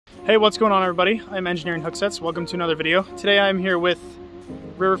Hey, what's going on everybody? I'm Engineering Hooksets. Welcome to another video. Today I'm here with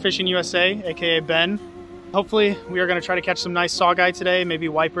River Fishing USA, aka Ben. Hopefully we are going to try to catch some nice saugeye today, maybe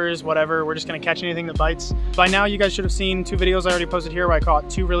wipers, whatever. We're just going to catch anything that bites. By now you guys should have seen 2 videos I already posted here where I caught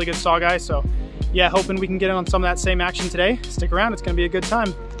 2 really good saugeye. So yeah, hoping we can get in on some of that same action today. Stick around, it's going to be a good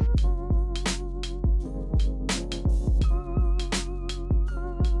time.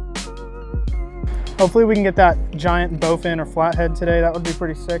 Hopefully we can get that giant bowfin or flathead today. That would be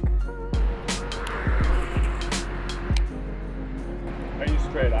pretty sick. Are you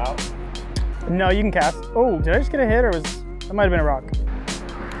straight out? No, you can cast. Oh, did I just get a hit or was that might have been a rock?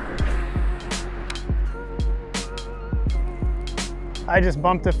 I just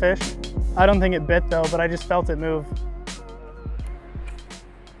bumped a fish. I don't think it bit though, but I just felt it move.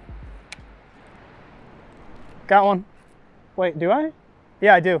 Got one. Wait, do I?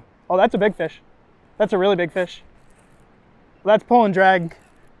 Yeah, I do. Oh, that's a big fish. That's a really big fish. That's pull and drag.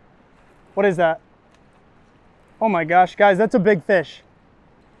 What is that? Oh my gosh, guys, that's a big fish.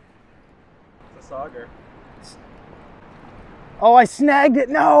 It's a sauger. Oh, I snagged it.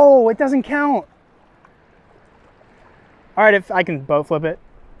 No, it doesn't count. All right, if I can bow flip it.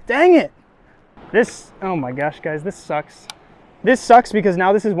 Dang it. Oh my gosh, guys, this sucks. This sucks because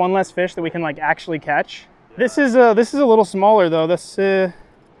now this is one less fish that we can like actually catch. Yeah. This is a little smaller though.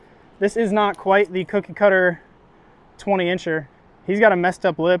 This is not quite the cookie cutter 20-incher. He's got a messed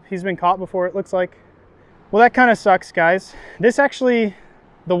up lip. He's been caught before, it looks like. Well, that kind of sucks, guys. This actually,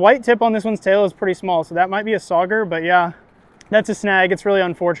 the white tip on this one's tail is pretty small, so that might be a sauger, but yeah, that's a snag. It's really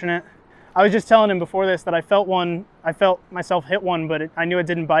unfortunate. I was just telling him before this that I felt myself hit one, but I knew it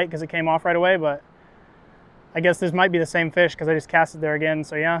didn't bite because it came off right away, but I guess this might be the same fish because I just cast it there again,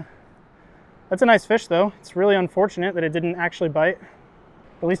 so yeah. That's a nice fish though. It's really unfortunate that it didn't actually bite.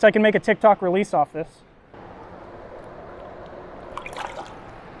 At least I can make a TikTok release off this.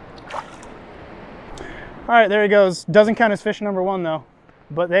 All right, there he goes. Doesn't count as fish number 1 though,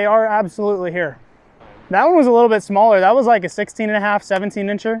 but they are absolutely here. That one was a little bit smaller. That was like a 16 and a half,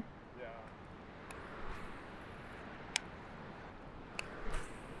 17-incher. Yeah.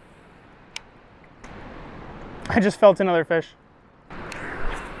 I just felt another fish.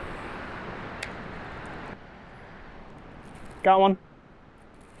 Got one.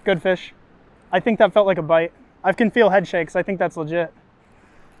 Good fish. I think that felt like a bite. I can feel head shakes. I think that's legit.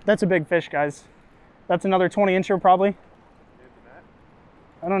 That's a big fish, guys. That's another 20-incher probably.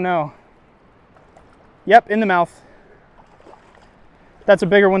 I don't know. Yep, in the mouth. That's a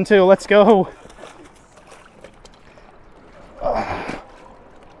bigger one too. Let's go.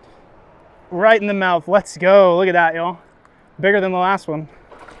 Right in the mouth. Let's go. Look at that, y'all. Bigger than the last one.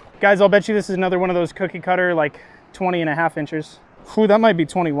 Guys, I'll bet you this is another one of those cookie cutter like 20 and a half inches. Ooh, that might be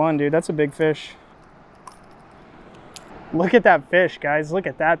 21, dude. That's a big fish. Look at that fish, guys. Look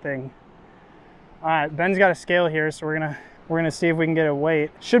at that thing. All right, Ben's got a scale here, so we're gonna see if we can get a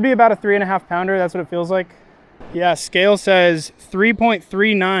weight. Should be about a 3.5 pounder. That's what it feels like. Yeah, scale says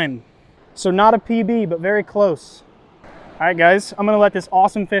 3.39. So not a PB, but very close. All right, guys, I'm gonna let this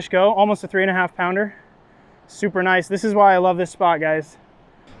awesome fish go. Almost a 3.5 pounder. Super nice. This is why I love this spot, guys.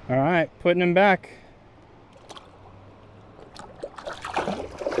 All right, putting him back.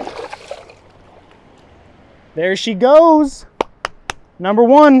 There she goes. Number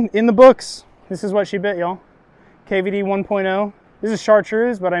 1 in the books. This is what she bit, y'all. KVD 1.0. This is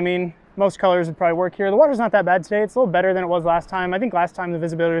chartreuse, but I mean, most colors would probably work here. The water's not that bad today. It's a little better than it was last time. I think last time the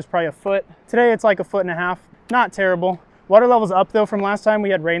visibility was probably a foot. Today it's like a 1.5 feet. Not terrible. Water level's up though from last time. We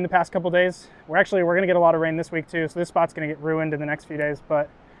had rain the past couple days. We're gonna get a lot of rain this week too, so this spot's gonna get ruined in the next few days, but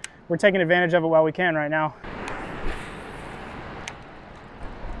we're taking advantage of it while we can right now.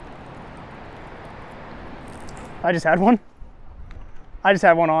 I just had one. I just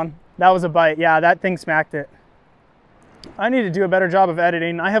had one on. That was a bite. Yeah, that thing smacked it. I need to do a better job of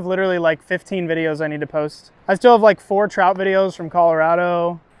editing. I have literally like 15 videos I need to post. I still have like 4 trout videos from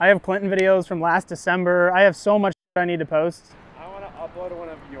Colorado. I have Clinton videos from last December. I have so much I need to post. I want to upload one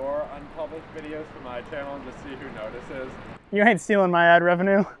of your unpublished videos to my channel and just see who notices. You ain't stealing my ad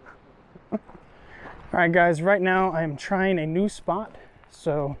revenue. All right, guys, right now I am trying a new spot.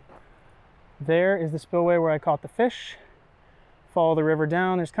 So there is the spillway where I caught the fish. Follow the river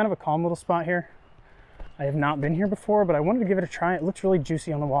down. There's kind of a calm little spot here. I have not been here before, but I wanted to give it a try. It looks really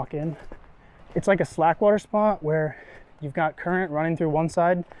juicy on the walk in. It's like a slack water spot where you've got current running through one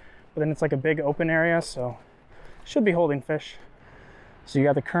side, but then it's like a big open area, so should be holding fish. So you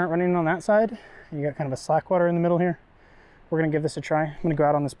got the current running on that side, and you got kind of a slack water in the middle here. We're gonna give this a try. I'm gonna go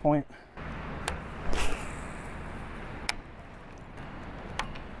out on this point.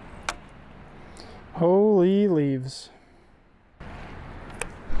 Holy leaves.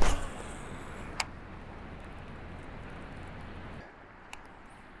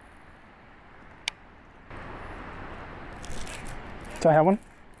 Do I have one?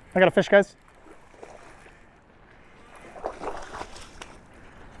 I got a fish, guys.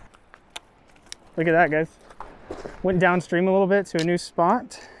 Look at that, guys. Went downstream a little bit to a new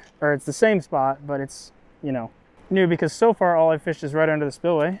spot, or it's the same spot, but it's, you know, new because so far all I've fished is right under the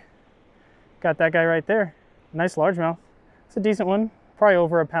spillway. Got that guy right there. Nice largemouth. It's a decent one, probably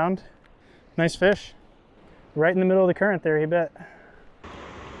over a pound. Nice fish. Right in the middle of the current there, he bit.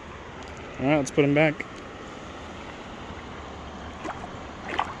 All right, let's put him back.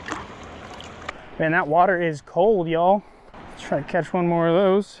 Man, that water is cold, y'all. Let's try to catch one more of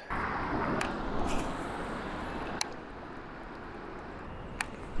those.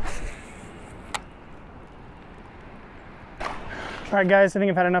 All right, guys, I think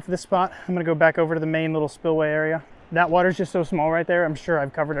I've had enough of this spot. I'm gonna go back over to the main little spillway area. That water's just so small right there. I'm sure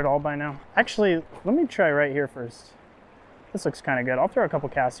I've covered it all by now. Actually, let me try right here first. This looks kind of good. I'll throw a couple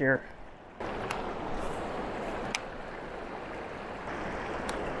casts here.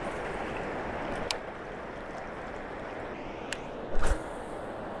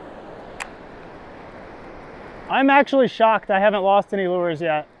 I'm actually shocked I haven't lost any lures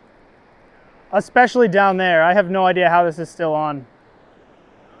yet. Especially down there. I have no idea how this is still on.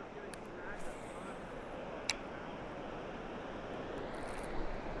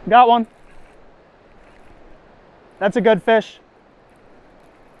 Got one. That's a good fish.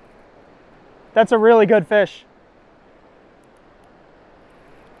 That's a really good fish.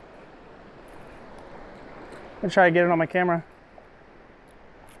 I'm gonna try to get it on my camera.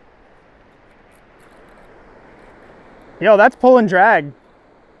 Yo, that's pull and drag.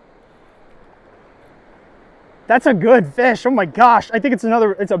 That's a good fish. Oh my gosh. I think it's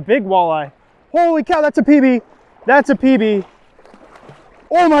a big walleye. Holy cow, that's a PB. That's a PB.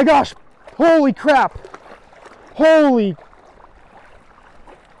 Oh my gosh. Holy crap. Holy.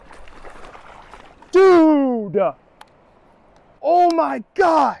 Dude. Oh my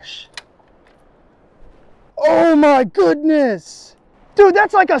gosh. Oh my goodness. Dude,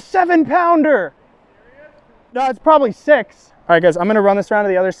 that's like a 7-pounder. No, it's probably 6. All right, guys, I'm gonna run this around to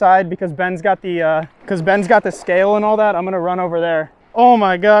the other side because Ben's got the scale and all that. I'm gonna run over there. Oh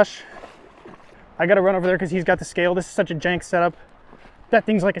my gosh. I gotta run over there because he's got the scale. This is such a jank setup. That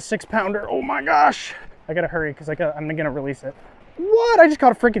thing's like a 6-pounder. Oh my gosh. I gotta hurry because I'm gonna release it. What? I just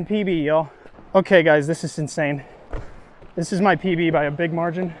caught a freaking PB, y'all. Okay, guys, this is insane. This is my PB by a big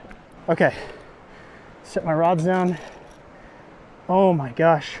margin. Okay, set my rods down. Oh my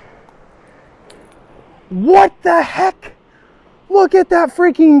gosh. What the heck? Look at that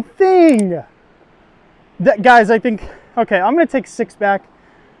freaking thing. That, guys, I think, okay, I'm gonna take 6 back.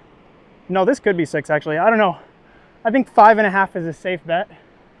 No, this could be 6 actually. I don't know. I think 5.5 is a safe bet.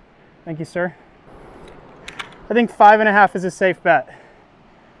 Thank you, sir. I think 5.5 is a safe bet.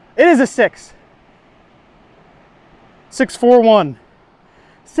 It is a 6. 641.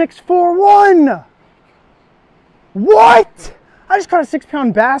 641. What? I just caught a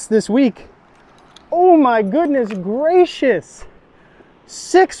 6-pound bass this week. Oh my goodness gracious.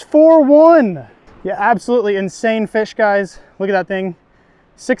 641. Yeah, absolutely insane fish, guys. Look at that thing.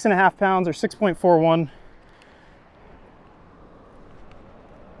 6.5 pounds or 6.41.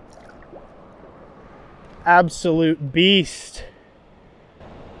 Absolute beast.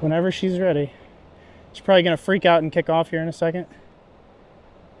 Whenever she's ready. She's probably gonna freak out and kick off here in a second.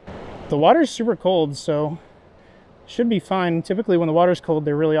 The water's super cold, so should be fine. Typically when the water's cold,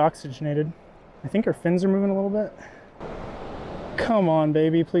 they're really oxygenated. I think her fins are moving a little bit. Come on,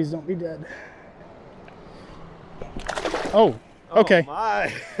 baby, please don't be dead. Oh, okay. Oh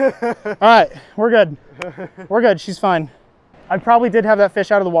my. All right, we're good. We're good, she's fine. I probably did have that fish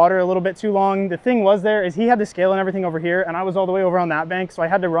out of the water a little bit too long. The thing was there is he had the scale and everything over here, and I was all the way over on that bank, so I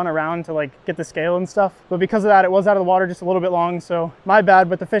had to run around to like get the scale and stuff. But because of that, it was out of the water just a little bit long, so my bad,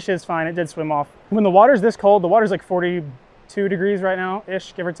 but the fish is fine. It did swim off. When the water's this cold, the water's like 42 degrees right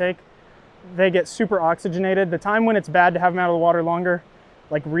now-ish, give or take. They get super oxygenated. The time when it's bad to have them out of the water longer,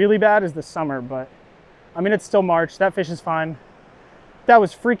 like really bad, is the summer, but I mean, it's still March. That fish is fine. That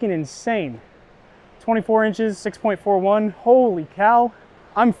was freaking insane. 24 inches, 6.41. Holy cow.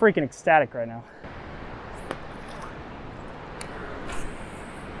 I'm freaking ecstatic right now.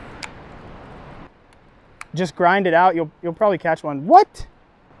 Just grind it out. You'll probably catch one. What?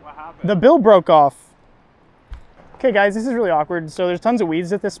 What happened? The bill broke off. Okay, guys, this is really awkward. So there's tons of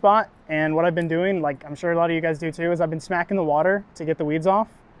weeds at this spot, and what I've been doing, like I'm sure a lot of you guys do too, is I've been smacking the water to get the weeds off,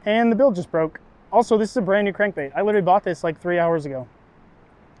 and the bill just broke. Also, this is a brand new crankbait. I literally bought this like 3 hours ago.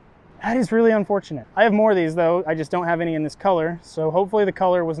 That is really unfortunate. I have more of these though, I just don't have any in this color, so hopefully the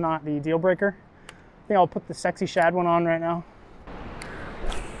color was not the deal breaker. I think I'll put the sexy shad one on right now.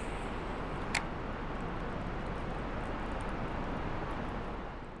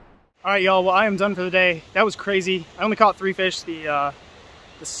 All right, y'all, well, I am done for the day. That was crazy. I only caught 3 fish. The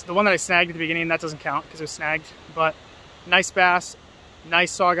one that I snagged at the beginning, that doesn't count because it was snagged, but nice bass,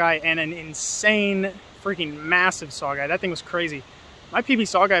 nice saugeye, and an insane, freaking massive saugeye. That thing was crazy. My PB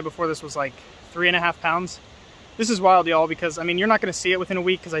saugeye before this was like 3.5 pounds. This is wild, y'all, because, I mean, you're not going to see it within a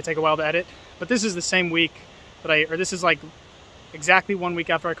week because I take a while to edit, but this is the same week that this is like exactly 1 week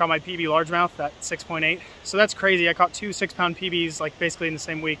after I caught my PB largemouth, that 6.8. So that's crazy. I caught 2 6-pound PBs like basically in the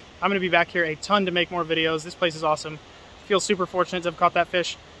same week. I'm going to be back here a ton to make more videos. This place is awesome. I feel super fortunate to have caught that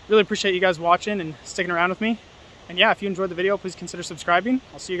fish. Really appreciate you guys watching and sticking around with me. And yeah, if you enjoyed the video, please consider subscribing.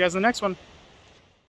 I'll see you guys in the next one.